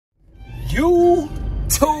YouTube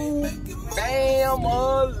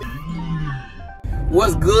family.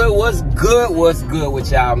 What's good? What's good? What's good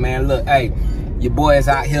with y'all, man? Look, hey, your boy is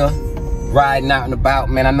out here riding out and about,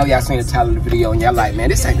 man. I know y'all seen the title of the video and y'all like, man,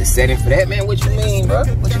 this ain't the setting for that, man. What you mean, bro?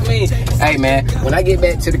 What you mean? Hey, man, when I get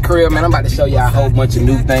back to the crib, man, I'm about to show y'all a whole bunch of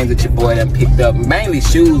new things that your boy done picked up. Mainly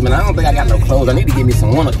shoes, man. I don't think I got no clothes. I need to get me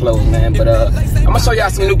some winter clothes, man. But I'm gonna show y'all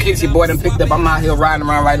some new kicks your boy done picked up. I'm out here riding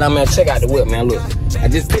around right now, man. Check out the whip, man. Look, I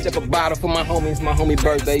just picked up a bottle for my homie. It's my homie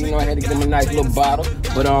birthday. You know, I had to give him a nice little bottle.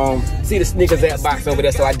 But see the sneakers app box over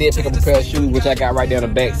there. So I did pick up a pair of shoes, which I got right there in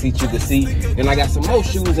the back seat. You can see. Then I got some more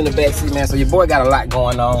shoes in the back seat, man. So your boy got a lot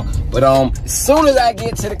going on. But as soon as I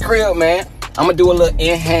get to the crib, man, I'm gonna do a little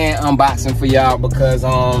in-hand unboxing for y'all because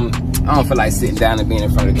I don't feel like sitting down and being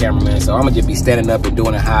in front of the camera, man. So I'm gonna just be standing up and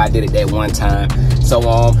doing it how I did it that one time. So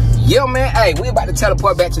yeah, man, hey, we about to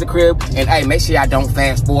teleport back to the crib, and hey, make sure y'all don't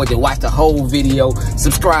fast forward and watch the whole video.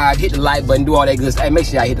 Subscribe, hit the like button, do all that good stuff. Hey, make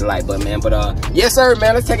sure y'all hit the like button, man. But yes sir,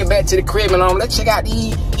 man, let's take it back to the crib and let's check out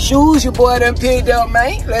these shoes your boy done picked up,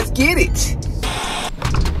 man. Let's get it.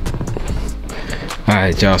 All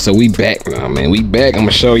right, y'all, so we back now, man. We back. I'm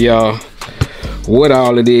gonna show y'all what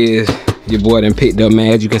all it is your boy done picked up,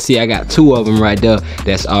 man. As you can see, I got two of them right there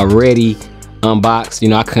that's already unboxed. You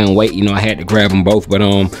know, I couldn't wait. You know, I had to grab them both. But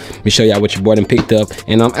let me show y'all what your boy done picked up.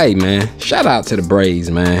 And hey, man, shout out to the Braves,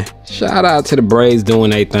 man. Shout out to the Braves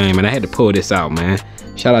doing their thing, man. I had to pull this out, man.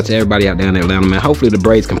 Shout out to everybody out there in Atlanta, man. Hopefully the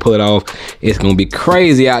Braves can pull it off. It's gonna be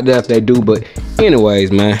crazy out there if they do. But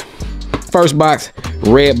anyways, man, first box,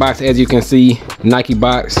 red box, as you can see, Nike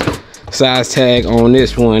box. Size tag on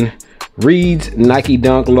this one reads Nike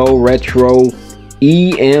Dunk Low Retro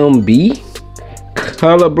EMB.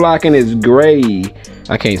 Color blocking is gray.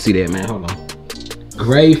 I can't see that, man. Hold on.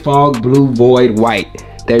 Gray fog blue void white.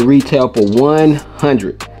 They retail for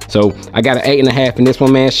 100. So I got an 8.5 in this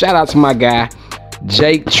one, man. Shout out to my guy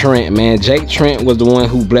Jake Trent, man. Jake Trent was the one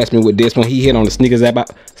who blessed me with this one. He hit on the sneakers app.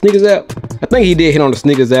 Sneakers app? I think he did hit on the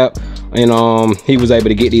sneakers app, and he was able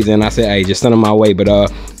to get these, and I said, hey, just send them my way. But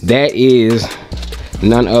that is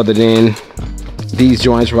none other than these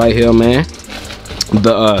joints right here, man.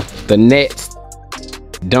 The Nets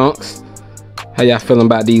Dunks. How y'all feeling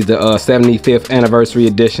about these? The 75th anniversary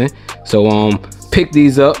edition. So pick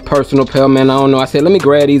these up, personal pair, man. I don't know, I said let me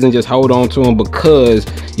grab these and just hold on to them because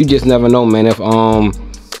you just never know, man. If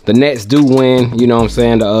the Nets do win, you know what I'm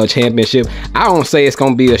saying, the championship, I don't say it's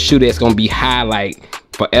gonna be a shoe that's gonna be high like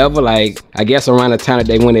forever. Like, I guess around the time that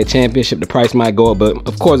they win that championship, the price might go up, but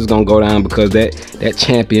of course it's gonna go down because that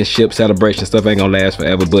championship celebration stuff ain't gonna last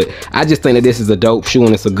forever. But I just think that this is a dope shoe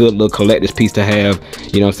and it's a good little collector's piece to have,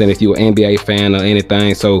 you know what I'm saying, if you're an NBA fan or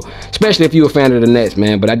anything. So especially if you're a fan of the Nets,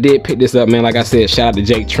 man. But I did pick this up, man. Like I said, shout out to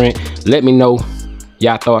Jake Trent. Let me know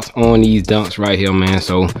y'all thoughts on these dunks right here, man.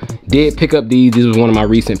 So did pick up these. This was one of my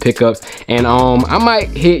recent pickups, and I might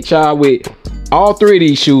hit y'all with all three of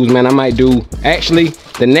these shoes, man. I might do, actually,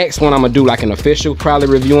 the next one I'm gonna do like an official, probably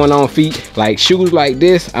reviewing on feet. Like shoes like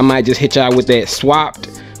this, I might just hit y'all with that swapped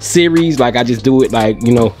series. Like I just do it like,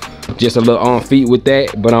 you know, just a little on feet with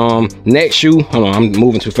that. But next shoe, hold on, I'm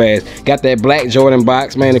moving too fast. Got that black Jordan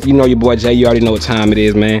box, man. If you know your boy Jay, you already know what time it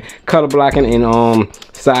is, man. Color blocking and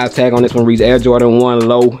size tag on this one reads Air Jordan 1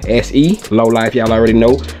 Low SE. Low life, y'all already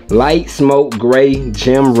know. Light smoke gray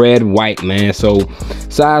gem red white, man. So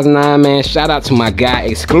size 9, man. Shout out to my guy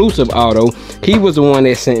Exclusive Auto. He was the one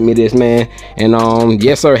that sent me this, man. And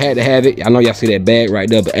yes sir, had to have it. I know y'all see that bag right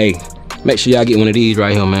there, but hey, make sure y'all get one of these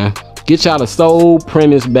right here, man. Get y'all a Soul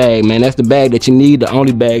Premise bag, man. That's the bag that you need, the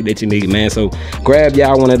only bag that you need, man. So grab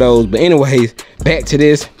y'all one of those. But anyways, back to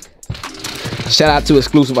this. Shout out to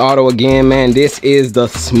Exclusive Auto again, man. This is the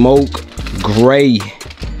smoke gray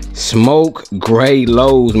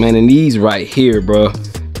lows, man. And these right here, bro,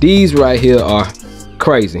 these right here are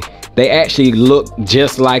crazy. They actually look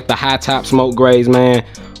just like the high top smoke grays, man.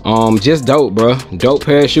 Just dope, bro. Dope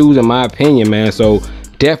pair of shoes in my opinion, man. So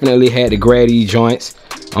definitely had to grab these joints.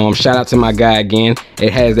 Shout out to my guy again.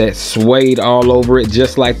 It has that suede all over it,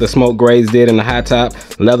 just like the smoke grays did in the high top.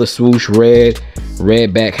 Leather swoosh, red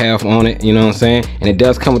back half on it, you know what I'm saying? And it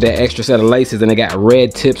does come with that extra set of laces, and it got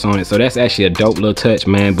red tips on it. So that's actually a dope little touch,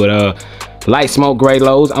 man. But light smoke gray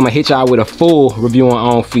lows, I'm gonna hit y'all with a full review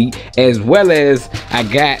on feet, as well as I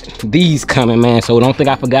got these coming, man. So don't think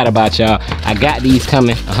I forgot about y'all. I got these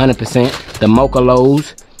coming 100%. The mocha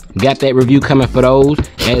lows, got that review coming for those,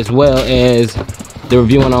 as well as the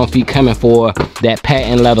reviewing on feet coming for that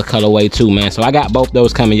patent leather colorway too, man. So I got both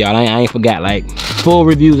those coming, y'all. I ain't forgot. Like, full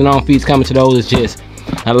reviews and on feet coming to those. Is just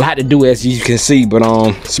a lot to do, as you can see.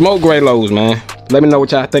 But smoke gray lows, man. Let me know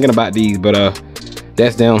what y'all thinking about these. But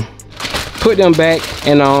that's them. put them back.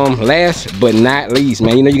 And last but not least,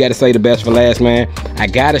 man, you know you gotta say the best for last, man. I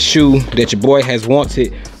got a shoe that your boy has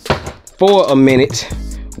wanted for a minute.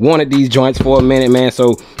 Wanted these joints for a minute, man.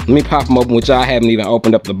 So let me pop them open with y'all. I haven't even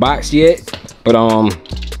opened up the box yet, but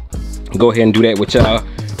go ahead and do that with y'all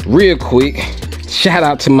real quick. Shout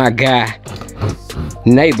out to my guy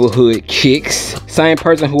Neighborhood Kicks, same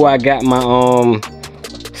person who I got my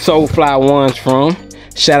Soulfly ones from.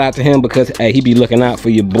 Shout out to him because hey, he be looking out for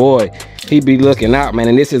your boy. He be looking out, man.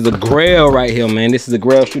 And this is a Grail right here, man. This is a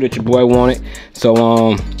Grail shoe that your boy wanted.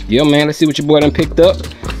 So yeah, man, let's see what your boy done picked up.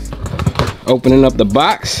 Opening up the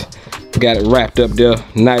box, got it wrapped up there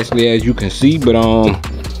nicely, as you can see. But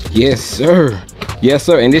yes sir, yes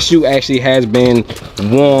sir. And this shoe actually has been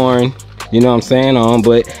worn, you know what I'm saying,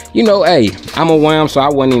 but you know, hey, I'm a wham, so I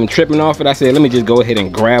wasn't even tripping off it. I said let me just go ahead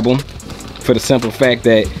and grab them, for the simple fact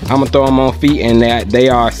that I'm gonna throw them on feet and that they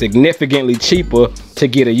are significantly cheaper to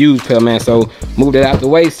get a used pair, man. So move that out the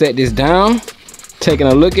way, set this down, taking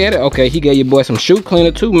a look at it. Okay, he gave your boy some shoe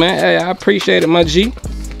cleaner too, man. Hey, I appreciate it, my G.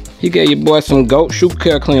 He gave your boy some GOAT shoe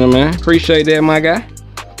care cleaner, man. Appreciate that, my guy.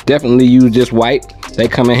 Definitely use this wipe. They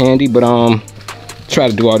come in handy, but try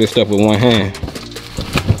to do all this stuff with one hand.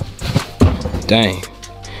 Dang.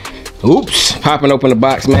 Oops. Popping open the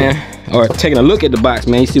box, man. Or taking a look at the box,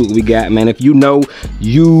 man. You see what we got, man. If you know,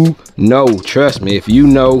 you know. Trust me. If you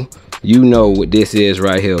know, you know what this is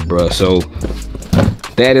right here, bro. So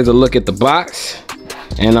that is a look at the box.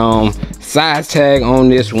 And size tag on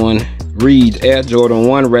this one reads Air Jordan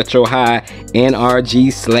 1 Retro High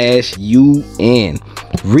NRG/UN.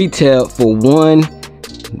 Retail for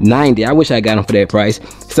 $190. I wish I got him for that price.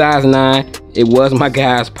 Size 9. It was my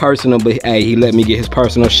guy's personal, but hey, he let me get his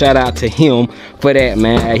personal. Shout out to him for that,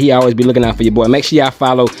 man. Hey, he always be looking out for your boy. Make sure y'all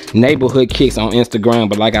follow Neighborhood Kicks on Instagram.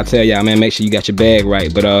 But like I tell y'all, man, make sure you got your bag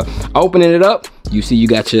right. But opening it up, you see you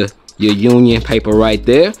got your union paper right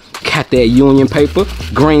there. Got that union paper,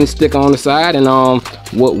 green sticker on the side, and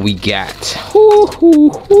what we got.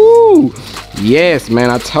 Yes, man,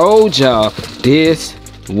 I told y'all this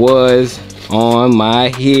was on my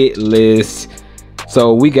hit list.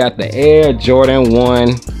 So we got the Air Jordan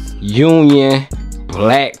 1 Union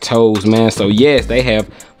Black Toes, man. So yes, they have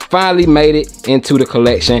finally made it into the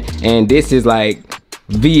collection, and this is like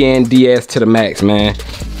VNDS to the max, man.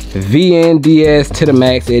 VNDS to the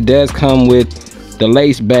max. It does come with the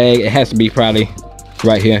lace bag. It has to be probably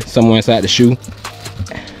right here somewhere inside the shoe.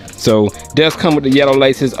 So it does come with the yellow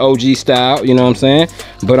laces, OG style, you know what I'm saying?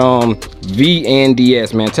 But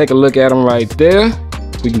VNDS, man, take a look at them right there.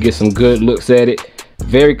 We can get some good looks at it.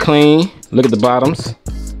 Very clean. Look at the bottoms,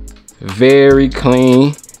 very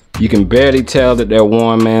clean. You can barely tell that they're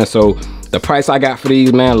worn, man. So the price I got for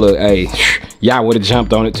these, man, look, hey, y'all would have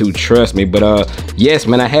jumped on it too, trust me. But yes,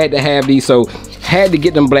 man, I had to have these, so had to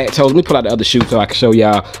get them black toes. Let me pull out the other shoe so I can show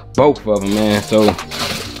y'all both of them, man. So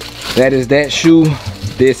that is that shoe.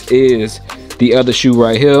 This is the other shoe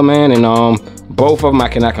right here, man. And both of them I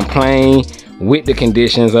cannot complain with the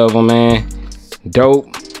conditions of them, man. Dope.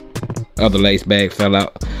 Other lace bag fell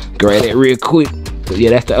out. Grab it real quick. But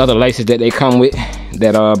yeah, that's the other laces that they come with,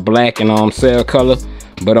 that are black and cell color.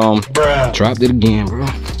 But bruh, dropped it again, bro.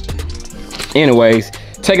 Anyways,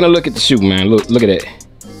 taking a look at the shoe, man. Look at that.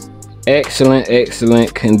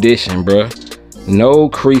 Excellent condition, bro. No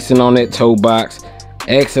creasing on that toe box.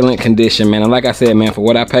 Excellent condition, man. And like I said, man, for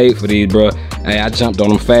what I paid for these, bro, hey, I jumped on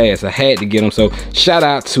them fast. I had to get them. So shout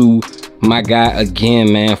out to my guy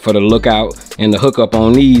again, man, for the lookout and the hookup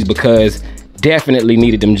on these, because definitely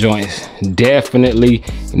needed them joints. Definitely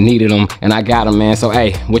needed them, and I got them, man. So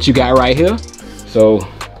hey, what you got right here? So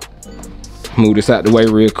move this out the way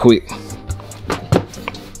real quick.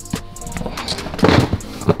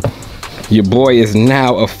 Your boy is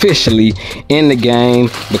now officially in the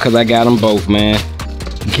game because I got them both, man.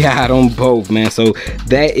 Got them both, man. So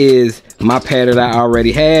that is my pair that I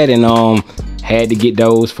already had, and had to get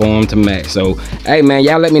those for them to match. So hey, man,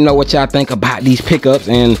 y'all let me know what y'all think about these pickups.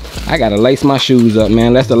 And I gotta lace my shoes up,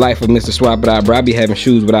 man. That's the life of Mr. Swap It Out, bro. I be having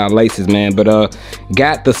shoes without laces, man. But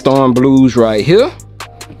got the Storm Blues right here.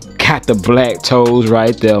 Got the black toes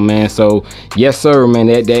right there, man. So yes sir, man,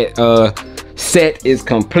 that set is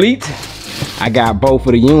complete. I got both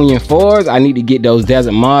of the Union 4s. I need to get those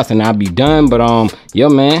Desert Moss and I'll be done. But yo,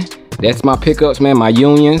 man, that's my pickups, man. My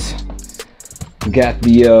Unions. Got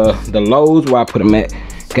the lows where I put them at.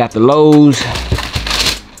 Got the lows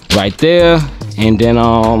right there. And then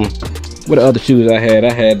what other shoes I had?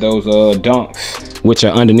 I had those Dunks, which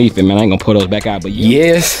are underneath it, man. I ain't gonna pull those back out, but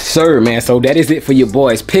yes sir, man. So that is it for your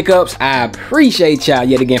boys pickups. I appreciate y'all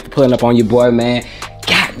yet again for pulling up on your boy, man.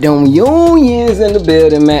 Got them Unions in the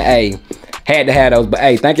building, man. Hey, Had to have those. But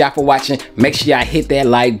hey, thank y'all for watching. Make sure y'all hit that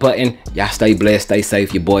like button. Y'all stay blessed, stay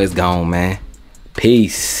safe. Your boy is gone, man.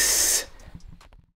 Peace.